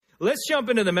let's jump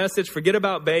into the message. Forget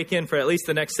about bacon for at least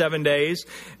the next 7 days.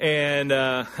 And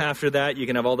after that, you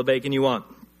can have all the bacon you want.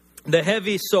 The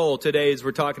heavy soul today, as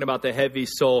we're talking about the heavy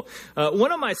soul.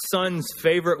 One of my son's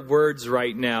favorite words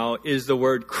right now is the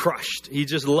word crushed. He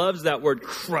just loves that word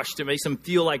crushed. It makes him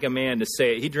feel like a man to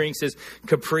say it. He drinks his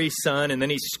Capri Sun and then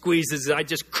he squeezes it. I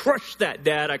just crushed that,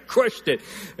 Dad. I crushed it.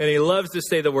 And he loves to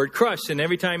say the word crushed. And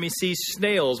every time he sees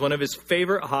snails, one of his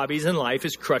favorite hobbies in life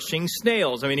is crushing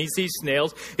snails. I mean, he sees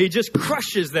snails, he just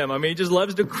crushes them. I mean, he just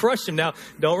loves to crush them. Now,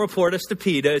 don't report us to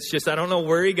PETA. It's just, I don't know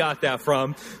where he got that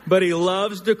from, but he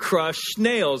loves to crush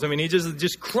snails. I mean, he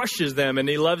just crushes them, and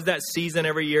he loves that season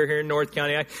every year here in North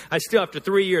County. I still, after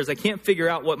 3 years, I can't figure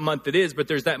out what month it is, but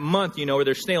there's that month, where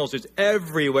there's snails just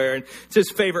everywhere, and it's his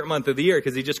favorite month of the year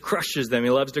because he just crushes them. He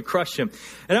loves to crush them.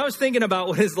 And I was thinking about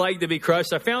what it's like to be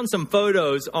crushed. I found some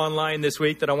photos online this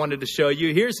week that I wanted to show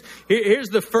you. Here's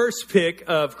the first pic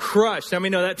of crushed. How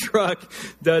many know that truck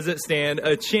doesn't stand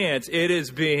a chance? It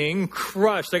is being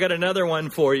crushed. I got another one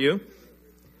for you.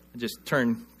 I just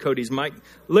turned Cody's mic.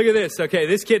 Look at this. Okay,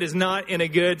 this kid is not in a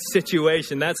good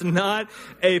situation. That's not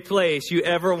a place you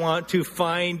ever want to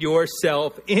find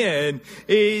yourself in.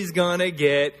 He's going to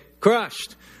get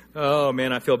crushed. Oh,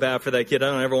 man, I feel bad for that kid.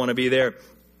 I don't ever want to be there.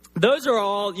 Those are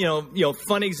all,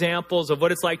 fun examples of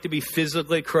what it's like to be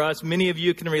physically crushed. Many of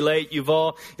you can relate. You've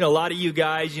all, a lot of you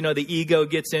guys, the ego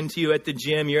gets into you at the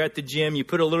gym. You're at the gym. You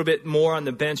put a little bit more on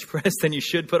the bench press than you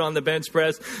should put on the bench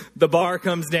press. The bar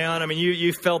comes down. I mean,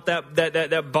 you felt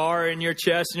that bar in your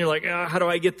chest and you're like, how do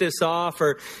I get this off?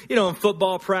 Or, in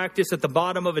football practice at the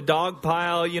bottom of a dog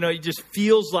pile, it just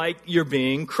feels like you're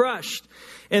being crushed.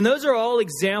 And those are all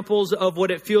examples of what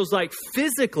it feels like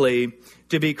physically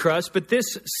to be crushed. But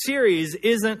this series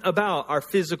isn't about our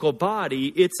physical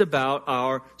body. It's about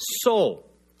our soul.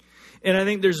 And I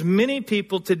think there's many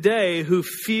people today who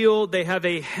feel they have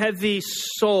a heavy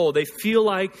soul. They feel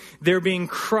like they're being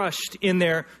crushed in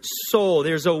their soul.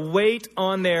 There's a weight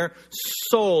on their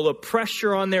soul, a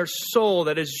pressure on their soul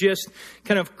that is just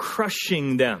kind of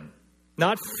crushing them.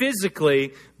 Not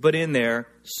physically, but in their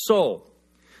soul.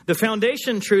 The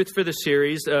foundation truth for the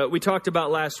series we talked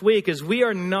about last week is we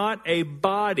are not a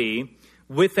body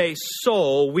with a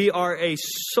soul. We are a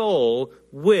soul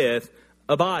with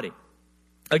a body.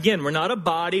 Again, we're not a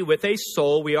body with a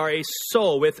soul. We are a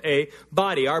soul with a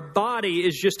body. Our body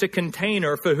is just a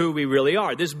container for who we really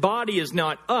are. This body is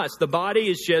not us. The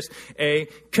body is just a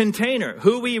container.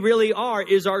 Who we really are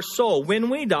is our soul. When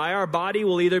we die, our body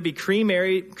will either be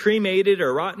cremated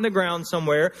or rot in the ground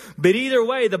somewhere. But either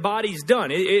way, the body's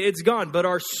done. It's gone. But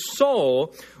our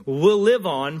soul will live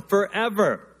on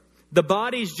forever. The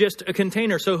body's just a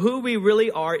container. So who we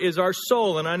really are is our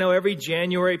soul. And I know every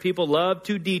January people love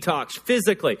to detox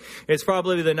physically. It's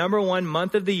probably the number one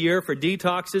month of the year for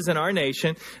detoxes in our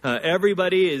nation.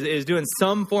 Everybody is doing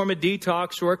some form of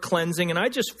detox or cleansing. And I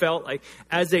just felt like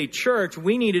as a church,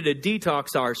 we needed to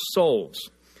detox our souls.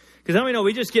 Because how many know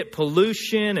we just get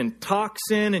pollution and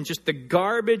toxin and just the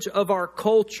garbage of our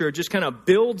culture just kind of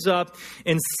builds up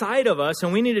inside of us.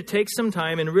 And we need to take some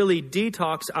time and really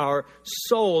detox our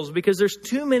souls because there's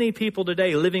too many people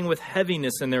today living with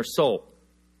heaviness in their soul.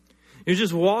 You're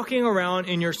just walking around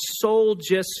and your soul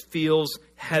just feels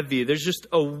heavy. There's just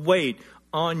a weight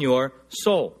on your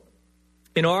soul.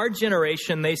 In our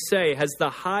generation, they say, has the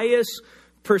highest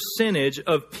percentage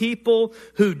of people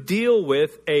who deal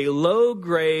with a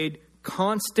low-grade,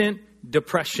 constant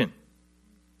depression.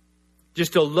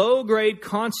 Just a low-grade,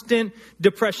 constant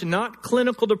depression, not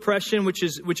clinical depression, which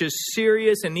is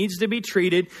serious and needs to be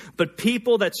treated, but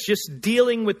people that's just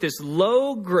dealing with this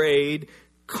low-grade,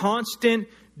 constant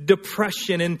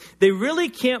depression, and they really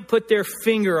can't put their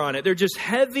finger on it. They're just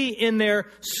heavy in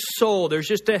their soul. There's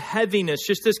just a heaviness,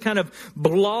 just this kind of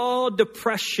blah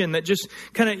depression that just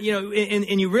kind of,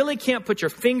 and you really can't put your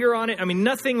finger on it. I mean,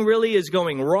 nothing really is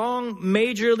going wrong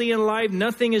majorly in life.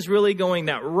 Nothing is really going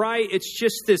that right. It's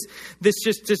just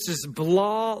this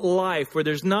blah life where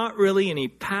there's not really any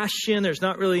passion. There's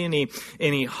not really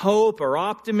any hope or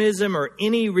optimism or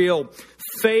any real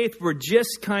faith. We're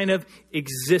just kind of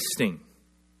existing.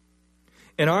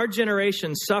 And our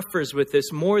generation suffers with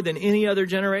this more than any other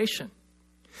generation.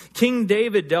 King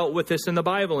David dealt with this in the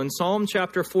Bible. In Psalm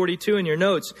chapter 42 in your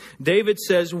notes, David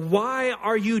says, "Why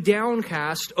are you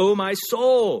downcast, O my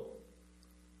soul?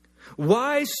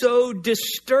 Why so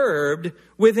disturbed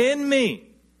within me?"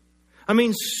 I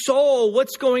mean, soul,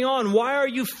 what's going on? Why are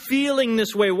you feeling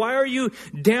this way? Why are you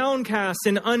downcast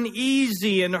and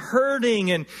uneasy and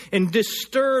hurting and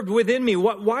disturbed within me?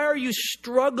 Why are you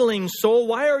struggling, soul?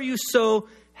 Why are you so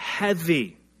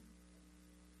heavy?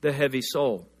 The heavy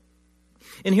soul.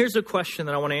 And here's a question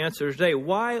that I want to answer today.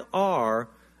 Why are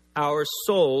our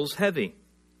souls heavy?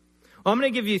 Well, I'm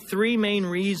going to give you three main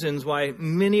reasons why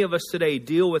many of us today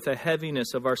deal with a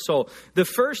heaviness of our soul. The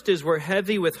first is we're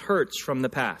heavy with hurts from the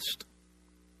past.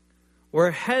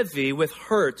 We're heavy with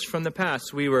hurts from the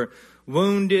past. We were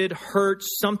wounded, hurt,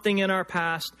 something in our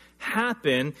past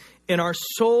happened, and our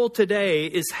soul today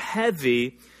is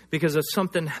heavy because of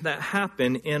something that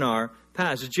happened in our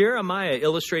past. Jeremiah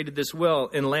illustrated this well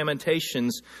in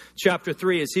Lamentations chapter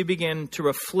 3 as he began to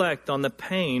reflect on the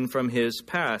pain from his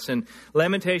past. In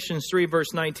Lamentations 3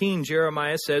 verse 19,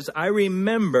 Jeremiah says, I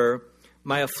remember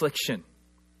my affliction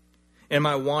and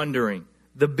my wandering,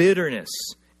 the bitterness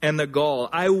and the gall.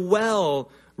 I well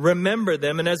remember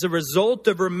them, and as a result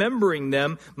of remembering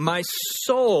them, my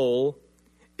soul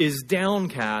is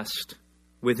downcast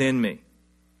within me.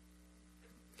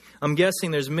 I'm guessing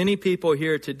there's many people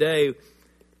here today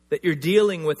that you're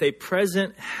dealing with a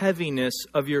present heaviness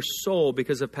of your soul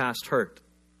because of past hurt.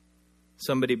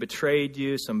 Somebody betrayed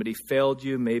you, somebody failed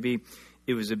you, maybe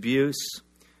it was abuse.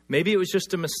 Maybe it was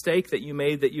just a mistake that you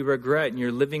made that you regret, and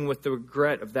you're living with the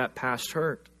regret of that past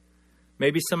hurt.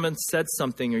 Maybe someone said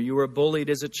something, or you were bullied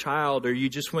as a child, or you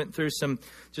just went through some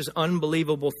just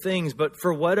unbelievable things. But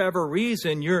for whatever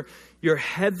reason, you're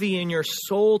heavy in your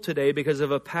soul today because of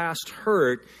a past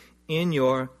hurt in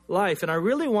your life. And I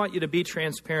really want you to be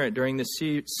transparent during this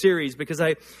series, because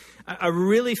I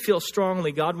really feel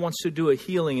strongly God wants to do a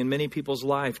healing in many people's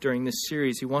life during this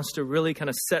series. He wants to really kind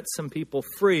of set some people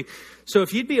free. So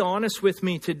if you'd be honest with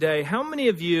me today, how many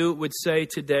of you would say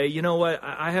today, you know what,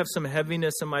 I have some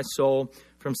heaviness in my soul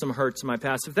from some hurts in my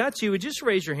past? If that's you, would just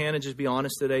raise your hand and just be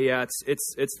honest today. Yeah,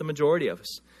 it's the majority of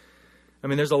us. I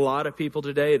mean, there's a lot of people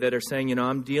today that are saying, you know,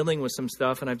 I'm dealing with some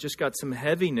stuff and I've just got some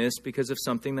heaviness because of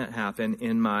something that happened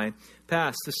in my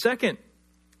past. The second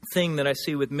thing that I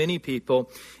see with many people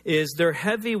is they're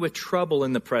heavy with trouble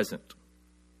in the present.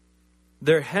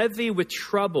 They're heavy with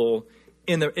trouble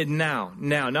in now,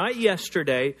 not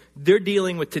yesterday. They're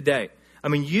dealing with today. I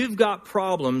mean, you've got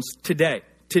problems today,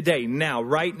 now,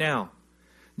 right now.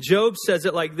 Job says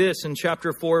it like this in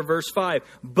chapter 4, verse 5.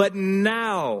 But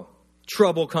now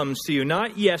trouble comes to you.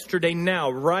 Not yesterday,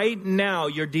 now. Right now,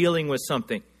 you're dealing with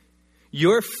something.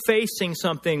 You're facing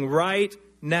something right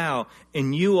now,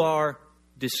 and you are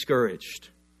discouraged.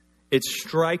 It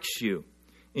strikes you,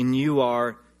 and you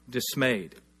are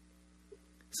dismayed.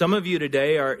 Some of you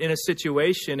today are in a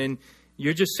situation, and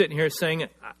you're just sitting here saying,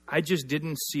 I just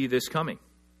didn't see this coming.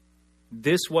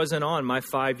 This wasn't on my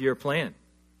 5-year plan.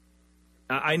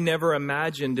 I never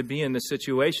imagined to be in this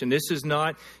situation. This is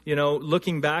not,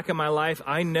 looking back at my life,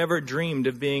 I never dreamed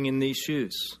of being in these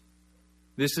shoes.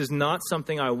 This is not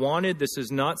something I wanted. This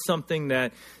is not something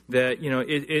that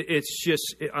it's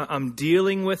just, I'm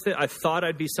dealing with it. I thought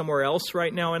I'd be somewhere else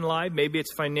right now in life. Maybe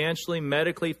it's financially,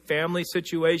 medically, family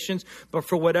situations. But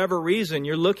for whatever reason,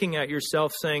 you're looking at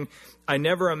yourself saying, I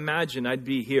never imagined I'd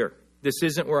be here. This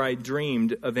isn't where I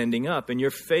dreamed of ending up. And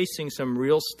you're facing some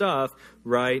real stuff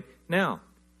right now.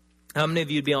 How many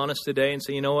of you would be honest today and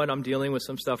say, you know what, I'm dealing with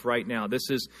some stuff right now.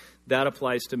 That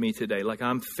applies to me today. Like,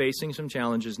 I'm facing some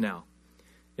challenges now.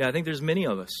 Yeah, I think there's many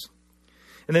of us.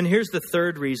 And then here's the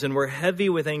third reason. We're heavy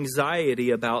with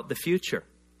anxiety about the future.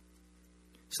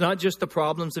 It's not just the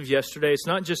problems of yesterday. It's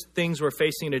not just things we're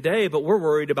facing today, but we're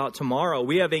worried about tomorrow.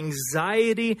 We have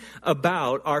anxiety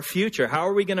about our future. How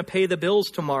are we going to pay the bills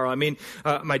tomorrow? I mean,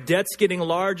 my debt's getting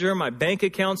larger. My bank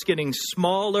account's getting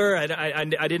smaller. I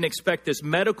didn't expect this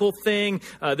medical thing.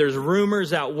 There's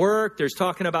rumors at work. There's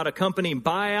talking about a company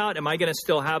buyout. Am I going to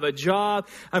still have a job?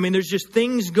 I mean, there's just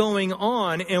things going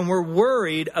on, and we're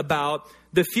worried about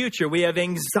the future. We have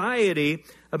anxiety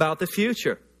about the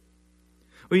future.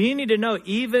 Well, you need to know,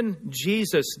 even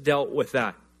Jesus dealt with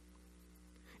that.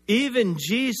 Even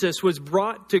Jesus was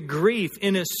brought to grief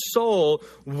in his soul,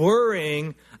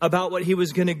 worrying about what he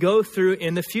was going to go through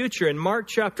in the future. In Mark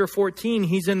chapter 14,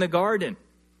 he's in the garden.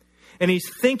 And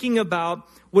he's thinking about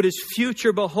what his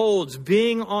future beholds,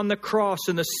 being on the cross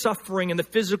and the suffering and the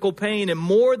physical pain. And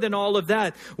more than all of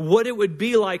that, what it would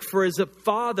be like for his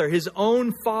father, his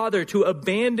own father, to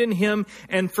abandon him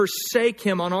and forsake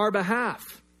him on our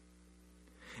behalf.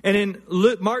 And in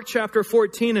Mark chapter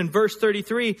 14 and verse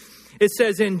 33, it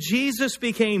says, and Jesus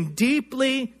became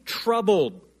deeply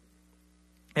troubled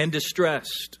and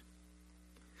distressed.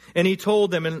 And he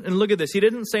told them, and look at this, he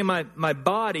didn't say my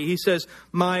body, he says,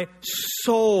 my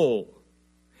soul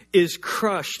is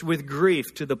crushed with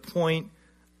grief to the point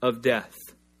of death.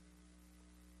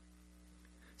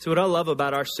 So what I love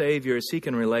about our Savior is he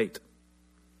can relate.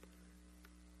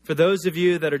 For those of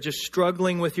you that are just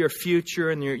struggling with your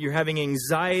future and you're having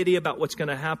anxiety about what's going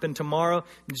to happen tomorrow,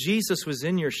 Jesus was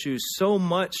in your shoes, so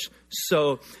much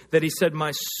so that he said,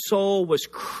 my soul was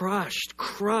crushed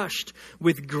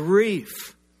with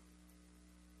grief.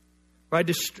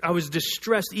 I was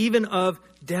distressed even of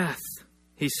death,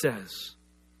 he says.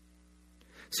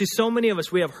 See, so many of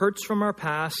us, we have hurts from our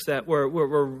past that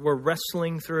we're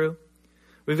wrestling through.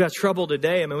 We've got trouble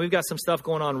today. I mean, we've got some stuff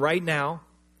going on right now.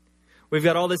 We've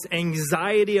got all this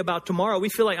anxiety about tomorrow. We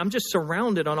feel like I'm just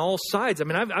surrounded on all sides. I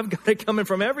mean, I've got it coming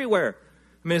from everywhere.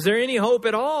 I mean, is there any hope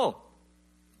at all?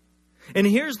 And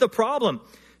here's the problem.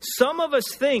 Some of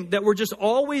us think that we're just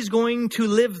always going to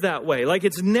live that way. Like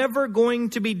it's never going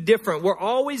to be different. We're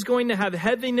always going to have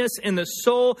heaviness in the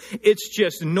soul. It's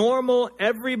just normal.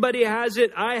 Everybody has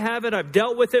it. I have it. I've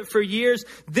dealt with it for years.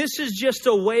 This is just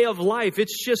a way of life.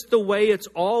 It's just the way it's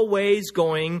always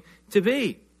going to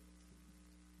be.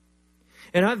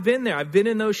 And I've been there. I've been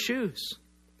in those shoes.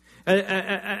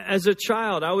 As a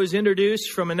child, I was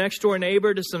introduced from a next door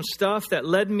neighbor to some stuff that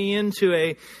led me into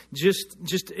a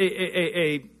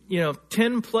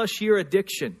 10 plus year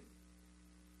addiction,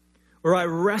 where I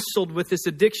wrestled with this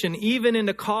addiction, even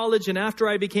into college and after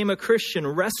I became a Christian,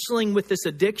 wrestling with this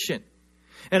addiction.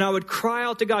 And I would cry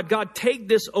out to God, God, take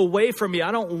this away from me.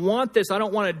 I don't want this. I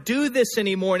don't want to do this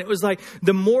anymore. And it was like,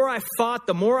 the more I fought,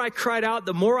 the more I cried out,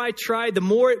 the more I tried, the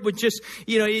more it would just,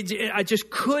 I just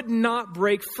could not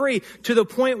break free, to the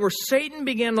point where Satan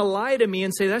began to lie to me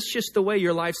and say, that's just the way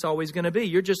your life's always going to be.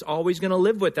 You're just always going to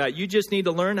live with that. You just need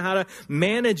to learn how to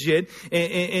manage it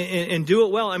and do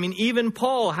it well. I mean, even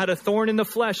Paul had a thorn in the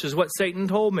flesh, is what Satan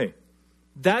told me.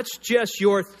 That's just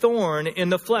your thorn in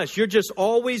the flesh. You're just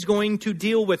always going to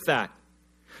deal with that.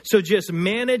 So just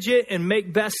manage it and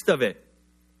make best of it.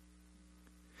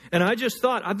 And I just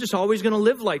thought, I'm just always going to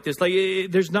live like this. Like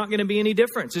there's not going to be any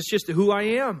difference. It's just who I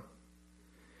am.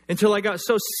 Until I got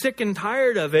so sick and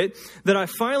tired of it that I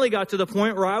finally got to the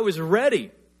point where I was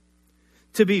ready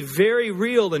to be very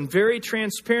real and very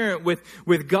transparent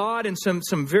with God and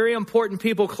some very important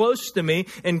people close to me.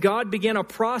 And God began a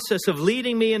process of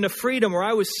leading me into freedom where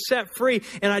I was set free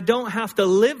and I don't have to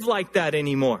live like that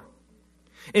anymore.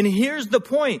 And here's the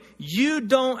point. You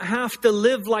don't have to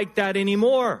live like that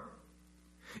anymore.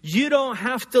 You don't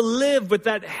have to live with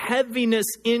that heaviness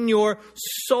in your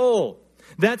soul.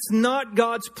 That's not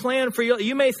God's plan for you.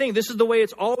 You may think this is the way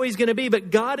it's always going to be,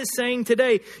 but God is saying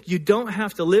today, you don't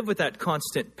have to live with that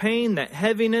constant pain, that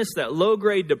heaviness, that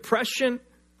low-grade depression.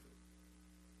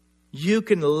 You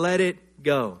can let it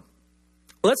go.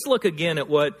 Let's look again at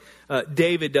what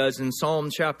David does in Psalm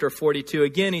chapter 42.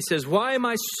 Again, he says, why,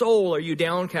 my soul, are you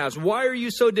downcast? Why are you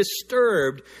so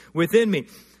disturbed within me?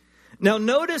 Now,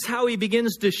 notice how he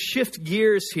begins to shift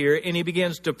gears here, and he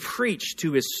begins to preach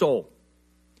to his soul.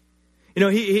 You know,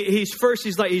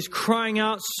 he's crying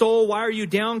out, soul, why are you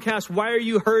downcast? Why are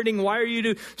you hurting? Why are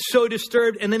you so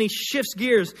disturbed? And then he shifts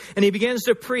gears and he begins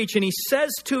to preach, and he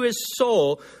says to his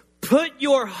soul, put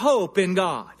your hope in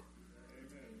God.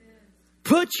 Amen.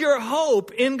 Put your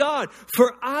hope in God,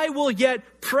 for I will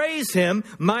yet praise him,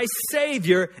 my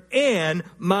Savior and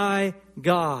my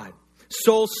God.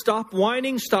 Soul, stop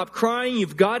whining, stop crying.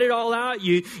 You've got it all out.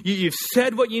 You've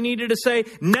said what you needed to say.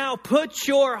 Now put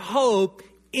your hope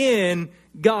in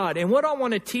God. And what I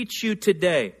want to teach you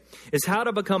today is how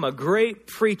to become a great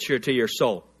preacher to your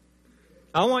soul.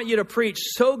 I want you to preach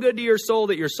so good to your soul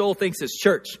that your soul thinks it's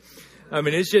church. I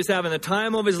mean, it's just having the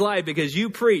time of his life because you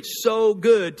preach so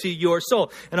good to your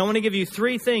soul. And I want to give you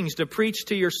 3 things to preach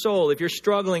to your soul if you're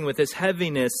struggling with this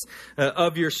heaviness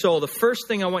of your soul. The first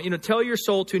thing I want you to tell your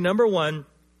soul to, number 1,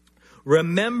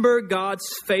 remember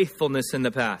God's faithfulness in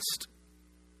the past.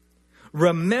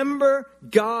 Remember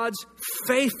God's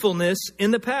faithfulness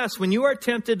in the past. When you are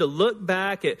tempted to look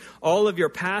back at all of your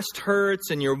past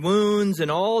hurts and your wounds and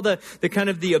all the kind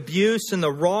of the abuse and the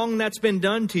wrong that's been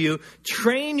done to you,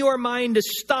 train your mind to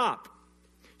stop,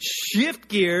 shift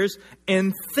gears,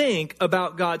 and think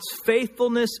about God's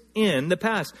faithfulness in the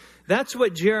past. That's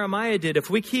what Jeremiah did. If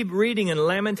we keep reading in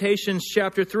Lamentations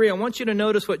chapter 3, I want you to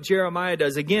notice what Jeremiah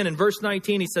does. Again, in verse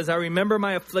 19, he says, I remember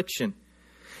my affliction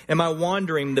and my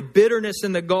wandering, the bitterness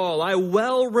and the gall. I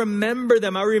well remember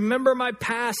them. I remember my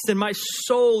past, and my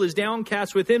soul is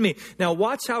downcast within me. Now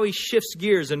watch how he shifts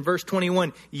gears in verse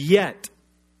 21. Yet,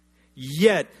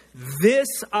 this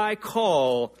I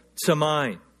call to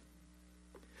mind.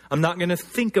 I'm not going to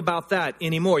think about that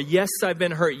anymore. Yes, I've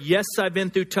been hurt. Yes, I've been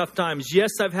through tough times.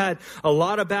 Yes, I've had a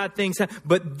lot of bad things.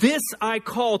 But this I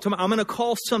call to mind. I'm going to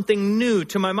call something new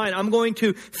to my mind. I'm going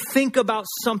to think about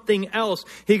something else.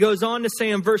 He goes on to say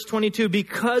in verse 22,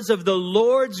 because of the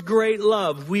Lord's great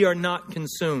love, we are not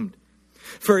consumed.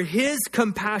 For his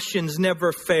compassions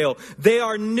never fail. They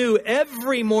are new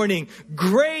every morning.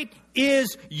 Great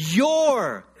is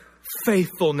your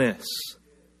faithfulness.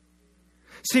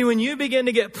 See, when you begin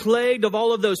to get plagued of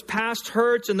all of those past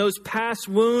hurts and those past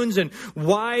wounds and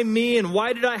why me and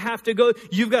why did I have to go,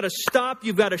 you've got to stop,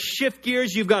 you've got to shift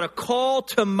gears, you've got to call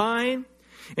to mind,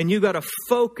 and you've got to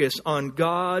focus on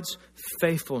God's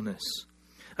faithfulness.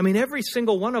 I mean, every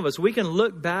single one of us, we can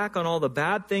look back on all the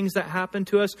bad things that happened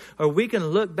to us, or we can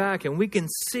look back and we can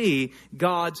see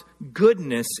God's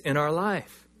goodness in our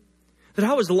life. That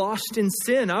I was lost in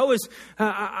sin. I was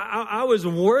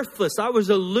worthless. I was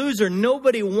a loser.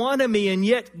 Nobody wanted me. And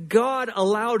yet God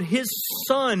allowed his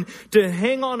son to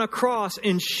hang on a cross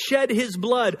and shed his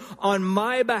blood on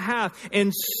my behalf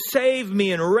and save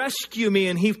me and rescue me.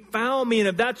 And he found me. And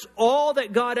if that's all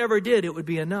that God ever did, it would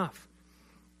be enough.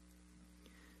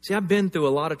 See, I've been through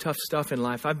a lot of tough stuff in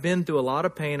life. I've been through a lot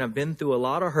of pain. I've been through a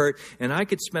lot of hurt. And I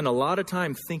could spend a lot of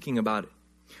time thinking about it.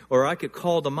 Or I could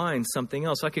call to mind something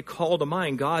else. I could call to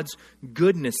mind God's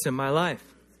goodness in my life.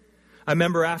 I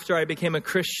remember after I became a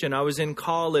Christian, I was in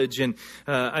college and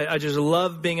I just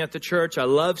loved being at the church. I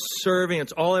loved serving.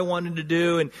 It's all I wanted to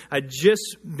do. And I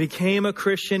just became a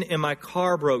Christian and my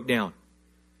car broke down.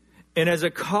 And as a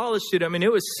college student, I mean,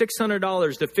 it was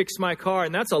 $600 to fix my car.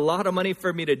 And that's a lot of money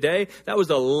for me today. That was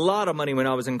a lot of money when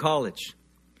I was in college.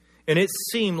 And it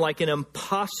seemed like an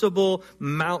impossible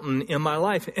mountain in my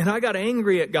life. And I got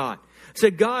angry at God. I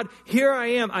said, God, here I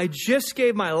am. I just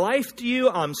gave my life to you.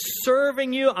 I'm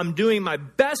serving you. I'm doing my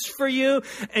best for you.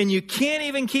 And you can't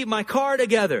even keep my car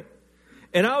together.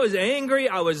 And I was angry.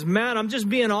 I was mad. I'm just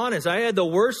being honest. I had the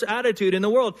worst attitude in the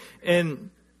world.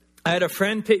 And I had a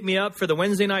friend pick me up for the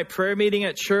Wednesday night prayer meeting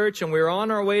at church, and we were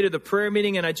on our way to the prayer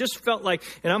meeting, and I just felt like,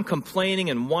 and I'm complaining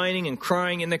and whining and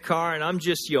crying in the car, and I'm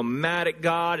just, mad at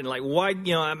God, and like, why,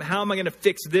 how am I going to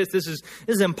fix this? This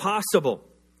is impossible.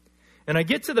 And I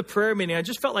get to the prayer meeting, I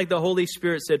just felt like the Holy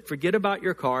Spirit said, forget about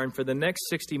your car, and for the next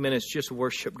 60 minutes, just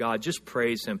worship God, just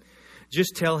praise him.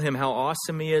 Just tell him how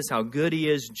awesome he is, how good he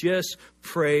is. Just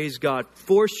praise God.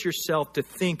 Force yourself to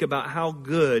think about how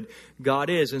good God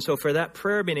is. And so for that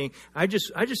prayer meeting, I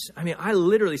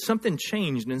literally, something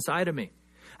changed inside of me.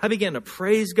 I began to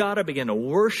praise God. I began to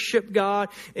worship God.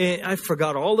 And I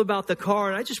forgot all about the car.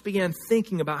 And I just began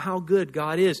thinking about how good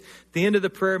God is. At the end of the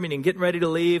prayer meeting, getting ready to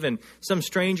leave, and some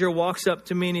stranger walks up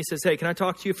to me and he says, hey, can I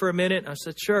talk to you for a minute? I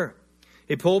said, sure.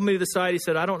 He pulled me to the side. He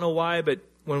said, I don't know why, but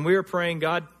when we were praying,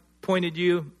 God pointed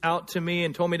you out to me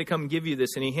and told me to come give you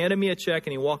this. And he handed me a check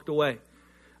and he walked away.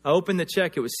 I opened the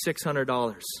check. It was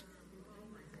 $600.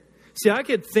 See, I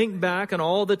could think back on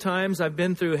all the times I've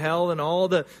been through hell and all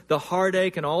the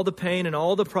heartache and all the pain and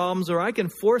all the problems, or I can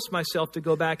force myself to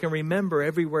go back and remember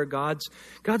everywhere God's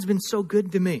been so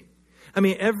good to me. I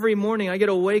mean, every morning I get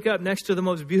to wake up next to the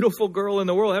most beautiful girl in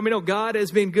the world. I mean, God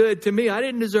has been good to me. I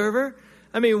didn't deserve her.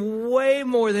 I mean, way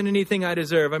more than anything I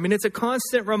deserve. I mean, it's a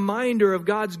constant reminder of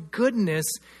God's goodness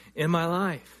in my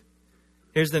life.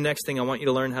 Here's the next thing I want you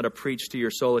to learn how to preach to your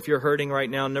soul. If you're hurting right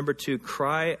now, number 2,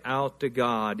 cry out to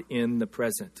God in the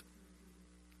present.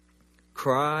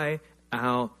 Cry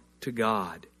out to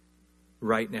God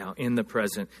right now in the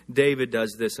present. David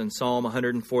does this in Psalm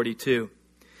 142.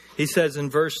 He says in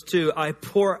verse 2, I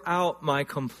pour out my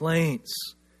complaints.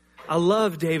 I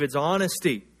love David's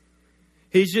honesty.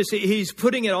 He's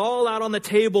putting it all out on the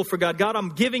table for God. God,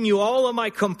 I'm giving you all of my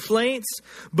complaints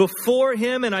before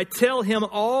him, and I tell him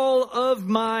all of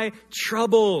my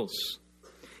troubles.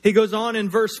 He goes on in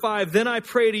verse 5, then I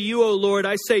pray to you, O Lord.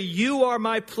 I say, you are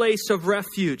my place of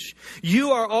refuge.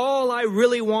 You are all I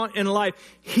really want in life.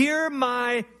 Hear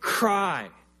my cry.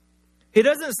 He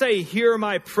doesn't say, hear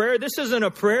my prayer. This isn't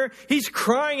a prayer. He's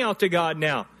crying out to God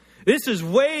now. This is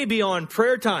way beyond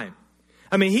prayer time.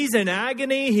 I mean, he's in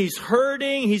agony, he's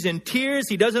hurting, he's in tears,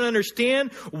 he doesn't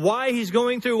understand why he's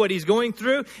going through what he's going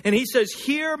through. And he says,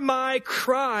 hear my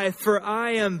cry, for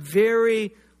I am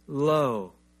very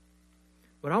low.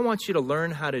 What I want you to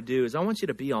learn how to do is I want you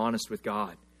to be honest with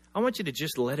God. I want you to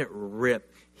just let it rip.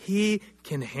 He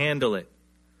can handle it.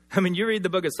 I mean, you read the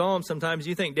book of Psalms, sometimes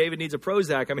you think David needs a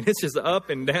Prozac. I mean, it's just up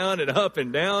and down and up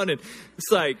and down. And it's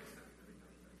like,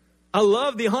 I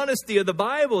love the honesty of the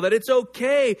Bible, that it's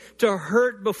okay to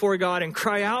hurt before God and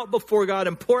cry out before God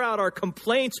and pour out our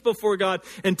complaints before God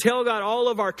and tell God all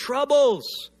of our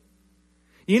troubles.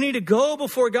 You need to go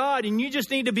before God and you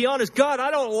just need to be honest. God,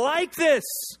 I don't like this.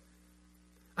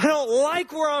 I don't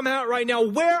like where I'm at right now.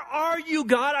 Where are you,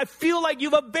 God? I feel like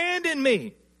you've abandoned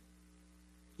me.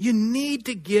 You need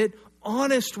to get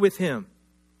honest with him.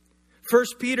 1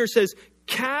 Peter says,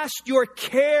 Cast your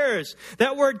cares.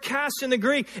 That word cast in the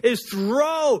Greek is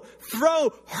throw,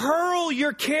 hurl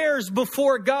your cares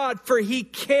before God, for He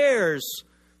cares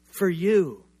for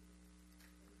you.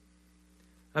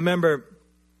 I remember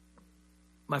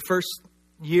my first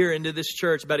year into this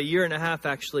church, about a year and a half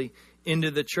actually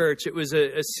into the church. It was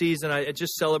a season, I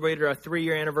just celebrated our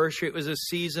 3-year anniversary. It was a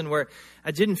season where I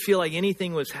didn't feel like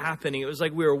anything was happening. It was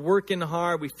like we were working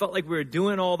hard. We felt like we were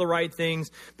doing all the right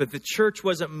things, but the church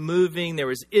wasn't moving. There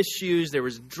was issues. There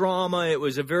was drama. It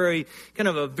was a very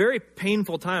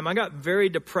painful time. I got very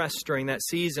depressed during that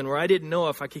season where I didn't know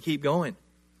if I could keep going.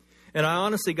 And I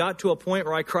honestly got to a point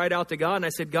where I cried out to God and I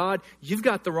said, God, you've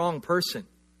got the wrong person.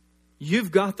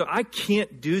 I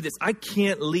can't do this. I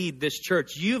can't lead this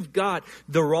church. You've got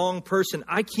the wrong person.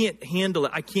 I can't handle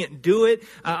it. I can't do it.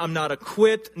 I'm not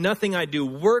equipped. Nothing I do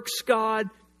works, God.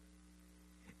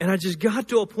 And I just got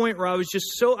to a point where I was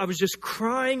just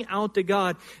crying out to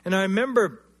God. And I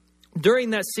remember during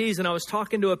that season, I was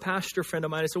talking to a pastor friend of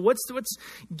mine. I said,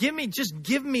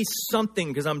 give me something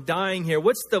because I'm dying here.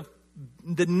 What's the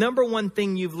number one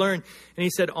thing you've learned? And he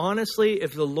said, honestly,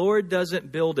 if the Lord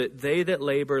doesn't build it, they that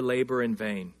labor in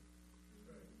vain.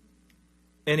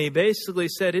 And he basically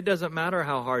said, it doesn't matter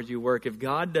how hard you work. If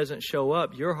God doesn't show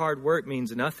up, your hard work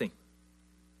means nothing.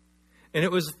 And it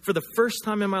was for the first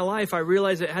time in my life, I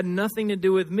realized it had nothing to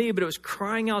do with me, but it was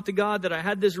crying out to God that I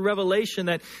had this revelation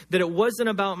that it wasn't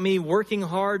about me working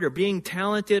hard or being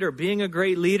talented or being a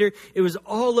great leader. It was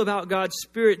all about God's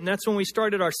Spirit. And that's when we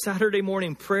started our Saturday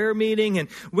morning prayer meeting. And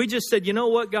we just said, you know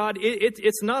what, God,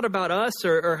 it's not about us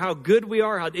or how good we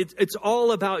are. It's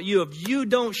all about you. If you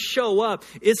don't show up,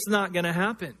 it's not going to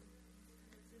happen.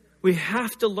 We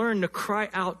have to learn to cry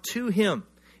out to Him.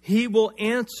 He will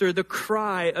answer the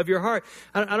cry of your heart.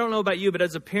 I don't know about you, but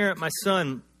as a parent, my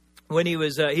son, when he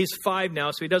was, he's 5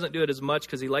 now, so he doesn't do it as much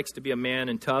because he likes to be a man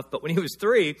and tough. But when he was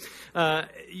 3,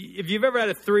 if you've ever had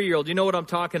a 3-year-old, you know what I'm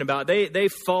talking about. They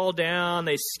fall down,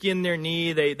 they skin their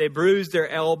knee, they bruise their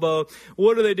elbow.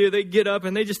 What do? They get up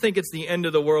and they just think it's the end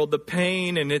of the world, the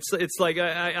pain, and it's like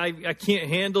I can't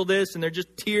handle this, and they're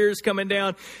just tears coming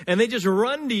down, and they just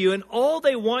run to you, and all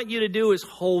they want you to do is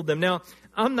hold them. Now,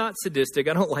 I'm not sadistic.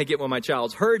 I don't like it when my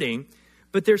child's hurting.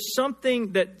 But there's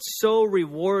something that's so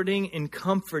rewarding and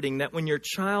comforting that when your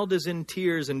child is in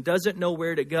tears and doesn't know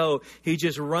where to go, he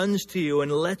just runs to you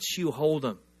and lets you hold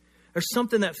him. There's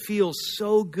something that feels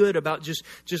so good about just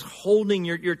holding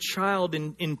your child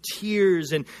in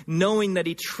tears and knowing that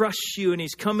he trusts you and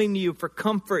he's coming to you for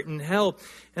comfort and help.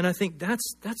 And I think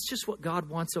that's just what God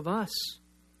wants of us.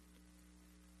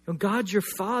 God's your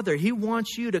Father. He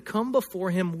wants you to come before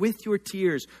Him with your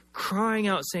tears, crying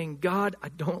out, saying, God, I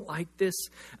don't like this.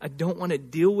 I don't want to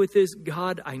deal with this.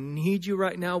 God, I need you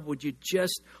right now. Would you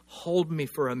just hold me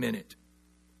for a minute?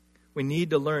 We need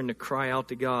to learn to cry out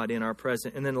to God in our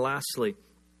present. And then lastly,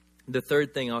 the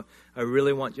third thing I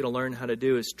really want you to learn how to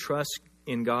do is trust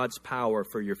in God's power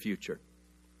for your future.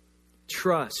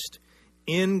 Trust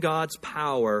in God's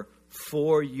power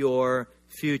for your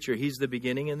future. He's the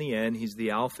beginning and the end. He's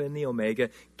the Alpha and the Omega.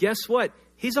 Guess what?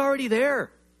 He's already there.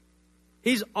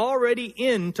 He's already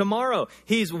in tomorrow.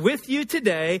 He's with you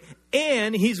today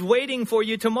and He's waiting for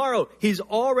you tomorrow. He's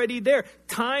already there.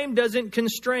 Time doesn't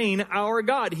constrain our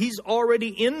God. He's already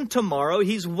in tomorrow.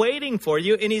 He's waiting for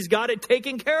you and He's got it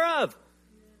taken care of.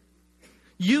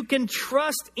 You can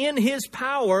trust in His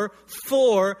power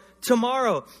for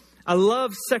tomorrow. I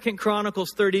love 2 Chronicles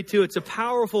 32. It's a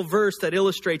powerful verse that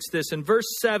illustrates this. In verse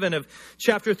 7 of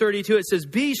chapter 32, it says,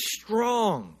 be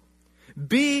strong,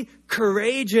 be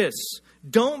courageous.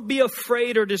 Don't be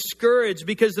afraid or discouraged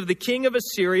because of the king of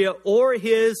Assyria or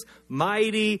his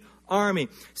mighty army.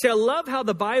 See, I love how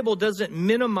the Bible doesn't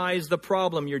minimize the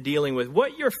problem you're dealing with.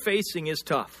 What you're facing is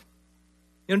tough.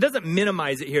 It doesn't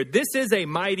minimize it here. This is a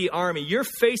mighty army. You're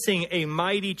facing a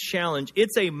mighty challenge.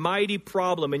 It's a mighty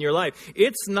problem in your life.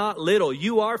 It's not little.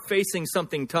 You are facing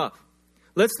something tough.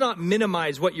 Let's not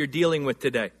minimize what you're dealing with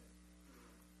today.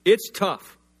 It's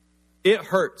tough. It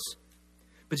hurts.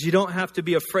 But you don't have to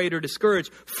be afraid or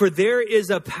discouraged, for there is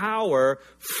a power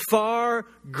far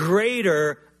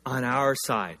greater on our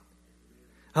side.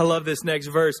 I love this next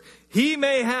verse. He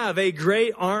may have a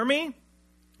great army,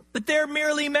 but they're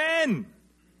merely men.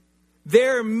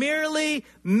 They're merely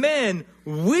men.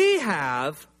 We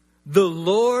have the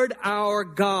Lord our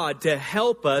God to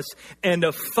help us and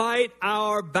to fight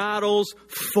our battles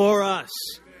for us.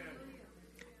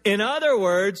 In other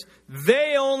words,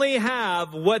 they only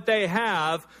have what they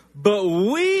have, but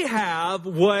we have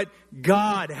what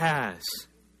God has.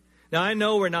 Now, I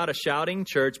know we're not a shouting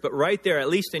church, but right there, at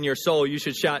least in your soul, you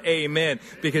should shout amen,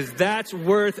 because that's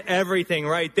worth everything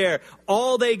right there.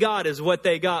 All they got is what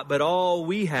they got, but all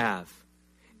we have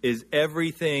is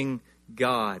everything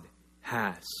God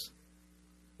has.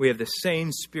 We have the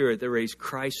same Spirit that raised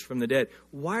Christ from the dead.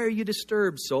 Why are you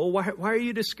disturbed, soul? Why are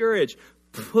you discouraged?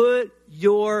 Put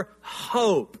your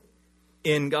hope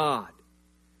in God.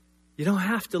 You don't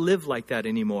have to live like that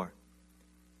anymore.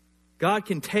 God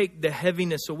can take the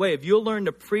heaviness away. If you'll learn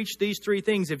to preach these three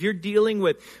things, if you're dealing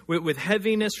with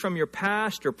heaviness from your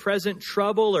past or present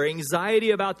trouble or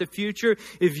anxiety about the future,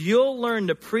 if you'll learn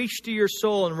to preach to your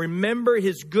soul and remember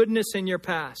His goodness in your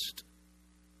past,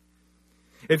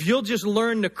 if you'll just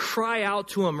learn to cry out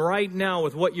to Him right now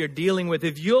with what you're dealing with,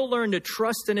 if you'll learn to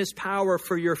trust in His power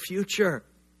for your future,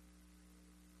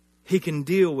 He can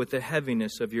deal with the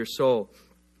heaviness of your soul.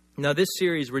 Now, this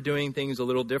series, we're doing things a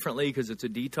little differently because it's a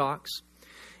detox.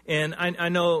 And I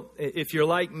know if you're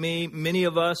like me, many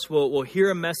of us will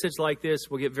hear a message like this.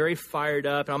 We'll get very fired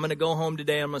up. I'm going to go home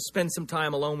today. I'm going to spend some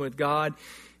time alone with God.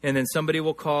 And then somebody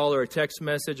will call or a text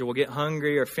message, or we'll get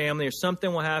hungry, or family, or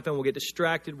something will happen. We'll get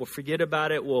distracted. We'll forget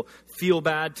about it. We'll feel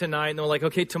bad tonight. And we're like,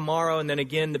 okay, tomorrow. And then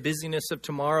again, the busyness of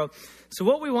tomorrow. So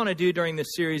what we want to do during this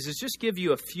series is just give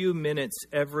you a few minutes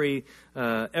every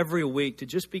week to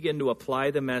just begin to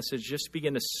apply the message, just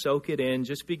begin to soak it in,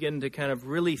 just begin to kind of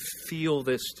really feel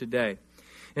this today.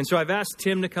 And so I've asked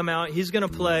Tim to come out. He's going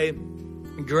to play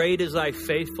Great Is Thy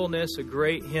Faithfulness, a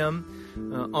great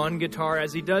hymn on guitar.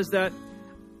 As he does that,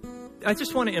 I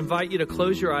just want to invite you to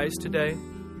close your eyes today.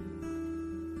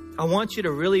 I want you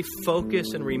to really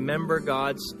focus and remember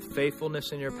God's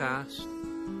faithfulness in your past.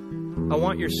 I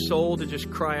want your soul to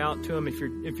just cry out to Him. If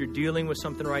you're dealing with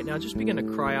something right now, just begin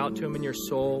to cry out to Him in your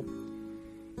soul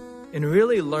and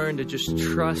really learn to just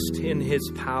trust in His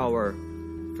power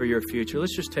for your future.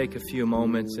 Let's just take a few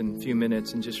moments and a few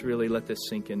minutes and just really let this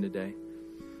sink in today.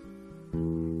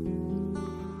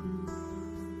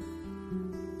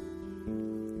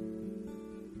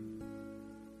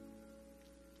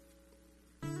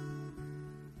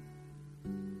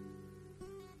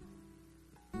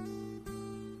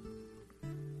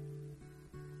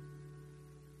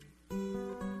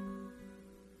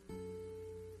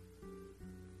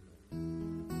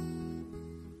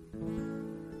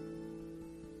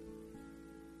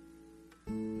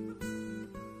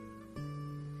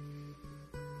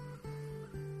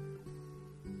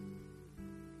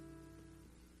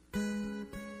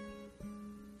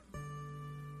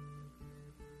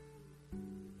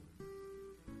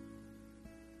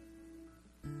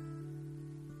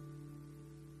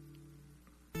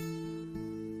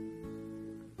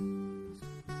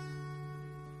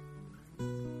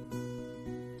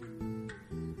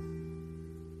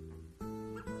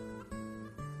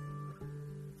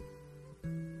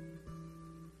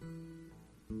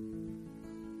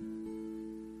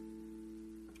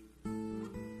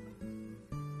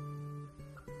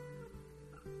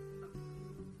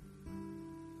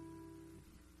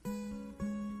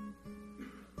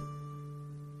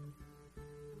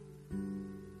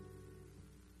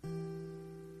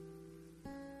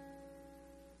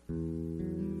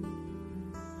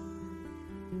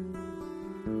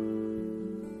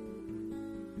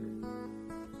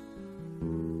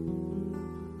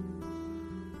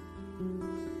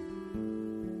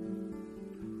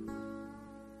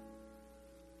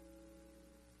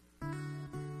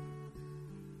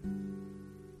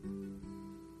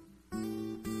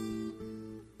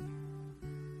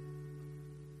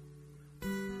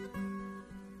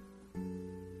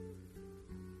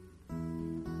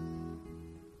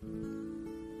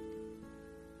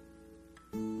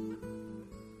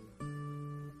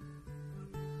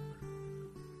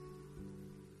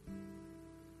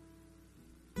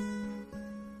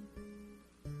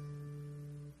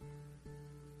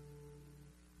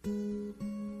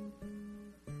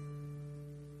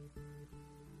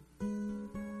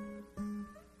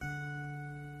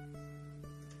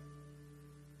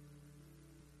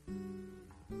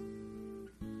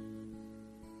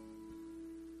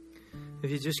 If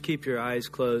you just keep your eyes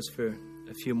closed for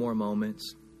a few more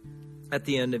moments. At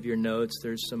the end of your notes,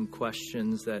 there's some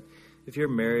questions that if you're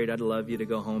married, I'd love you to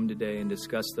go home today and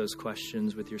discuss those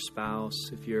questions with your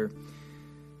spouse. If you're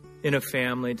in a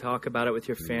family, talk about it with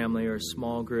your family or a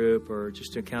small group or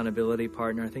just an accountability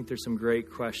partner. I think there's some great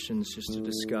questions just to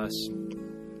discuss.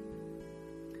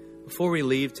 Before we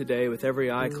leave today with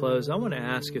every eye closed, I want to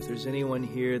ask if there's anyone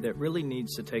here that really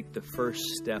needs to take the first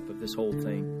step of this whole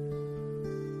thing.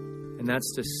 And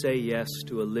that's to say yes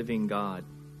to a living God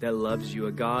that loves you,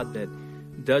 a God that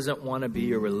doesn't want to be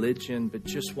your religion, but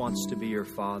just wants to be your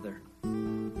Father.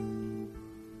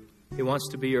 He wants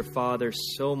to be your Father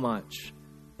so much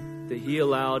that He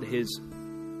allowed His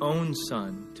own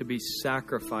Son to be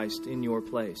sacrificed in your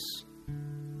place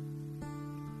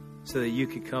so that you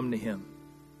could come to Him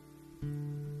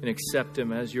and accept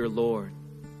Him as your Lord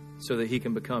so that He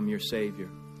can become your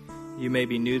Savior. You may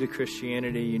be new to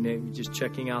Christianity. You may be just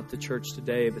checking out the church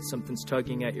today, but something's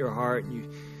tugging at your heart.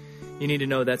 And you need to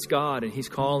know that's God, and He's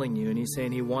calling you, and He's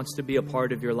saying He wants to be a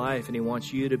part of your life, and He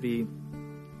wants you to be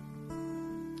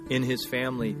in His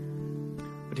family.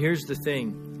 But here's the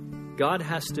thing. God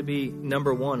has to be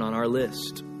number one on our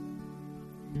list.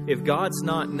 If God's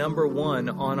not number one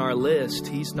on our list,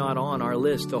 He's not on our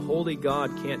list. A holy God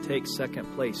can't take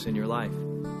second place in your life.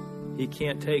 He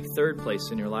can't take third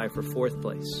place in your life or fourth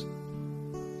place.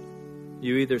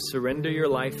 You either surrender your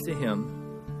life to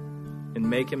Him and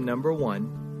make Him number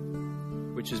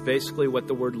one, which is basically what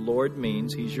the word Lord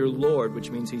means. He's your Lord, which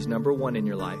means He's number one in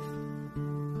your life.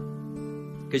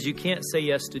 Because you can't say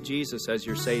yes to Jesus as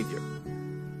your Savior.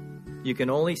 You can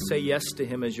only say yes to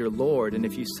Him as your Lord. And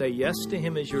if you say yes to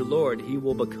Him as your Lord, He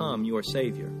will become your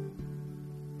Savior.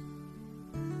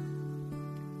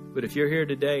 But if you're here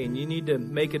today and you need to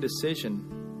make a decision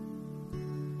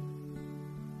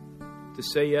to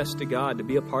say yes to God, to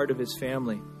be a part of His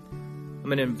family, I'm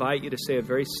going to invite you to say a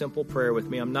very simple prayer with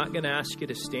me. I'm not going to ask you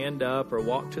to stand up or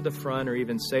walk to the front or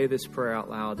even say this prayer out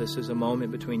loud. This is a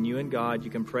moment between you and God. You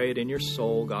can pray it in your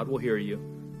soul. God will hear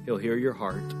you. He'll hear your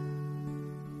heart.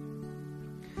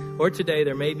 Or today,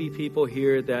 there may be people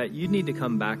here that you need to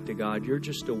come back to God. You're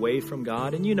just away from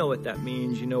God, and you know what that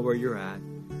means. You know where you're at.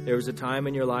 There was a time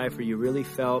in your life where you really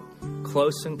felt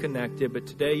close and connected, but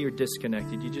today you're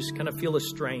disconnected. You just kind of feel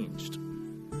estranged.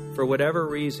 For whatever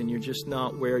reason, you're just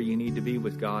not where you need to be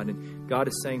with God. And God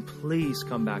is saying, please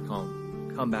come back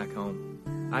home. Come back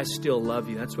home. I still love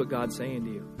you. That's what God's saying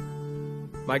to you.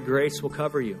 My grace will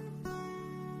cover you.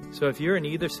 So if you're in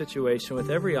either situation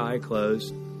with every eye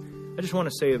closed, I just want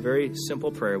to say a very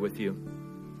simple prayer with you.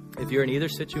 If you're in either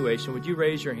situation, would you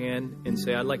raise your hand and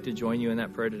say, I'd like to join you in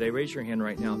that prayer today? Raise your hand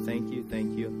right now. Thank you,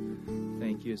 thank you,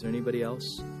 thank you. Is there anybody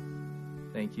else?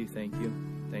 Thank you, thank you,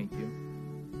 thank you.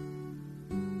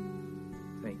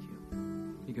 Thank you.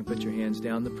 You can put your hands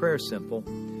down. The prayer is simple.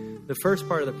 The first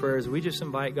part of the prayer is we just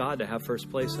invite God to have first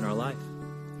place in our life.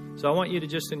 So I want you to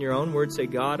just in your own words say,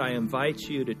 God, I invite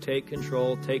you to take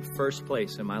control, take first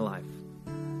place in my life.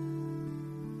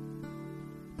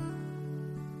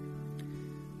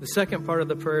 The second part of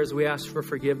the prayer is we ask for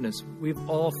forgiveness. We've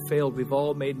all failed. We've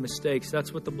all made mistakes.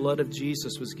 That's what the blood of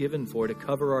Jesus was given for, to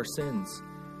cover our sins.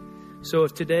 So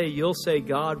if today you'll say,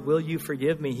 God, will you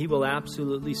forgive me? He will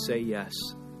absolutely say yes.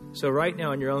 So right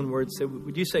now in your own words,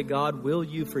 would you say, God, will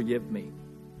you forgive me?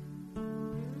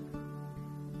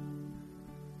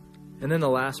 And then the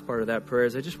last part of that prayer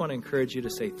is I just want to encourage you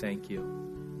to say thank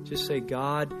you. Just say,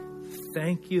 God,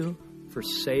 thank you for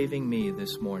saving me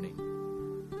this morning.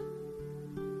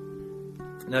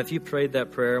 Now, if you prayed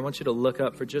that prayer, I want you to look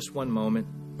up for just one moment.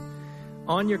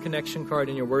 On your connection card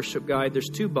in your worship guide, there's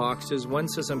two boxes. One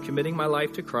says, I'm committing my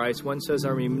life to Christ. One says,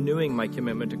 I'm renewing my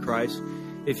commitment to Christ.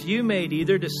 If you made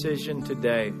either decision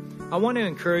today, I want to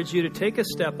encourage you to take a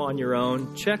step on your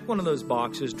own. Check one of those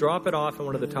boxes. Drop it off in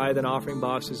one of the tithe and offering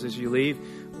boxes as you leave.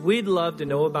 We'd love to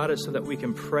know about it so that we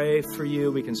can pray for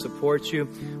you. We can support you.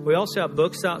 We also have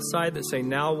books outside that say,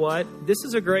 now what? This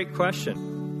is a great question.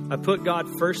 I put God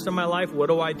first in my life. What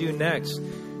do I do next?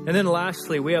 And then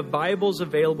lastly, we have Bibles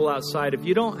available outside. If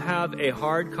you don't have a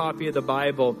hard copy of the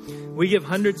Bible, we give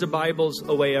hundreds of Bibles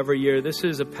away every year. This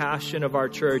is a passion of our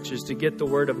church, is to get the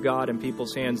Word of God in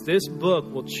people's hands. This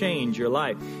book will change your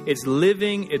life. It's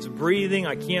living, it's breathing.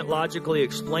 I can't logically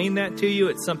explain that to you.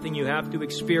 It's something you have to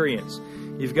experience.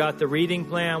 You've got the reading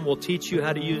plan. We'll teach you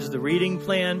how to use the reading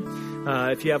plan.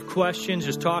 If you have questions,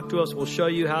 just talk to us. We'll show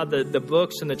you how the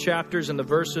books and the chapters and the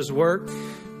verses work.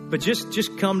 But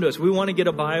just come to us. We want to get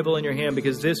a Bible in your hand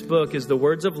because this book is the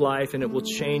words of life and it will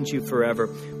change you forever.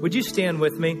 Would you stand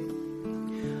with me?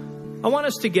 I want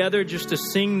us together just to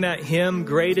sing that hymn,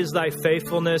 Great is Thy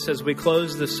Faithfulness, as we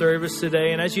close the service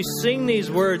today. And as you sing these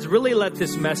words, really let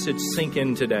this message sink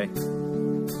in today.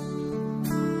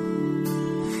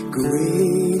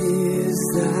 Great is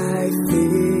Thy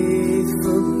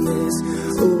faithfulness,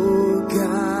 O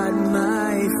God,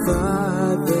 my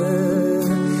Father.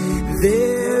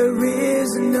 There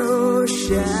is no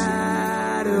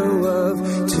shadow of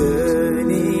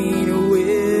turning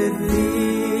with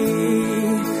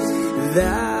Thee.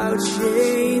 Thou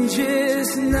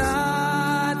changest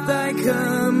not, Thy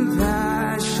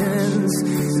compassions,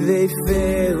 they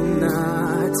fail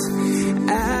not.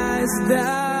 As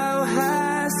Thou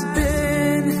hast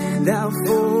been, Thou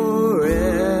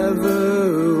forever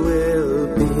wilt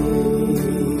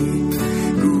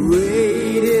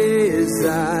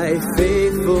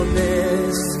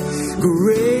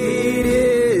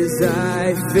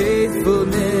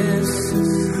faithfulness.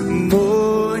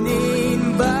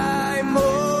 Morning by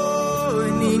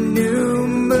morning, new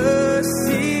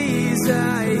mercies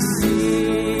I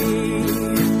see.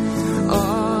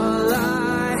 All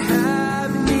I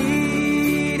have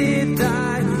needed,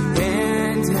 thy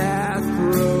hand hath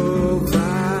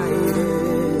provided.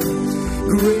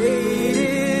 Great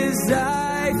is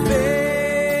thy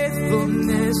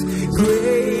faithfulness.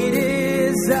 Great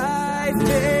is thy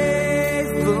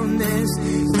faithfulness.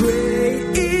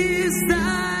 Great is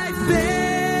thy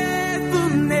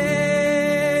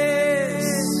faithfulness,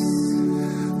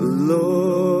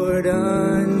 Lord,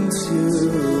 unto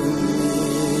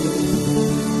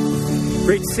me.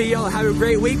 Great to see y'all. Have a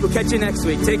great week. We'll catch you next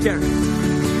week. Take care.